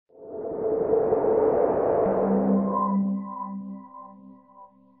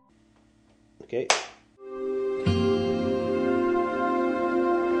Okay.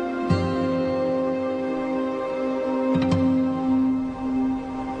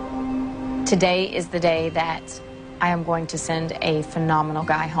 Today is the day that I am going to send a phenomenal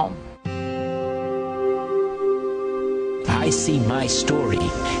guy home. I see my story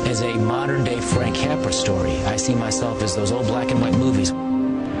as a modern-day Frank Capra story. I see myself as those old black and white movies.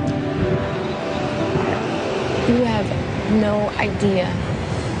 You have no idea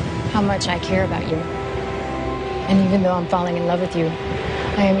how much I care about you. And even though I'm falling in love with you,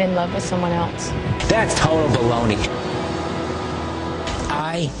 I am in love with someone else. That's total baloney.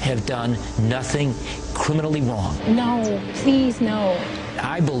 I have done nothing criminally wrong. No, please, no.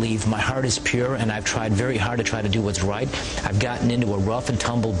 I believe my heart is pure, and I've tried very hard to try to do what's right. I've gotten into a rough and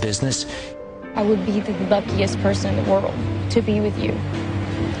tumble business. I would be the luckiest person in the world to be with you.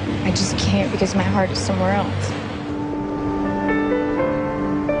 I just can't because my heart is somewhere else.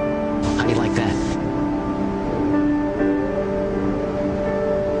 How do you like that?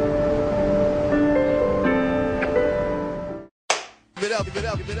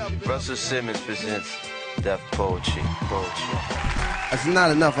 Russell Simmons presents Deaf Poetry. That's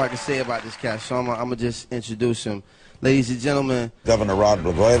not enough I can say about this cat, so I'm gonna just introduce him. Ladies and gentlemen, Governor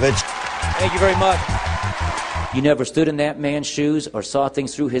Blagojevich. Thank you very much. You never stood in that man's shoes or saw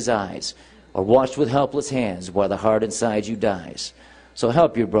things through his eyes or watched with helpless hands while the heart inside you dies. So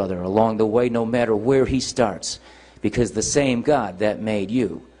help your brother along the way no matter where he starts, because the same God that made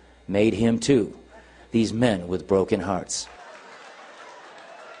you made him too, these men with broken hearts.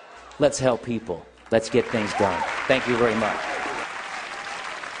 Let's help people. Let's get things done. Thank you very much.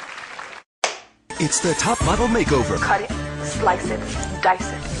 It's the top model makeover. Cut it, slice it,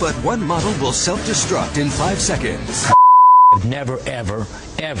 dice it. But one model will self-destruct in 5 seconds. Never, ever,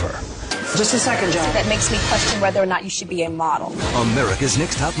 ever. Just a second, John. That makes me question whether or not you should be a model. America's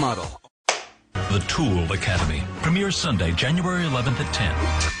Next Top Model. The Tool Academy premieres Sunday, January 11th at 10.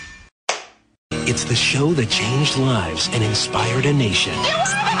 It's the show that changed lives and inspired a nation.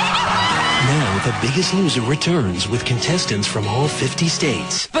 Now the biggest loser returns with contestants from all 50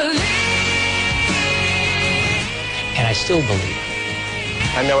 states. And I still believe.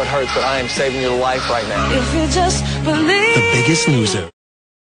 I know it hurts, but I am saving your life right now. If you just believe. The Biggest Loser.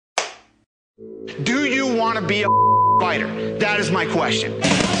 Do you want to be a fighter? That is my question.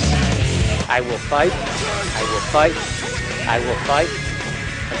 I will fight. I will fight. I will fight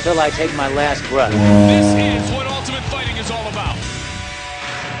until I take my last breath. This is what Ultimate Fighting is all about.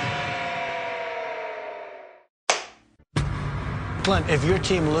 Clint, if your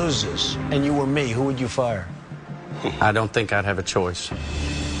team loses and you were me, who would you fire? I don't think I'd have a choice.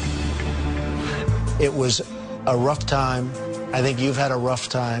 It was a rough time. I think you've had a rough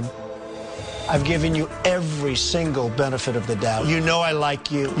time. I've given you every single benefit of the doubt. You know I like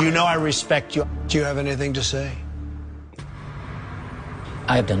you. You know I respect you. Do you have anything to say?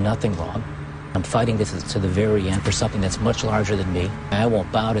 I have done nothing wrong. I'm fighting this to the very end for something that's much larger than me. I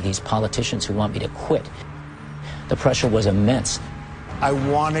won't bow to these politicians who want me to quit. The pressure was immense. I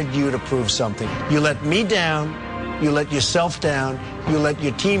wanted you to prove something. You let me down. You let yourself down. You let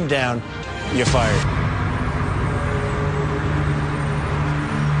your team down. You're fired.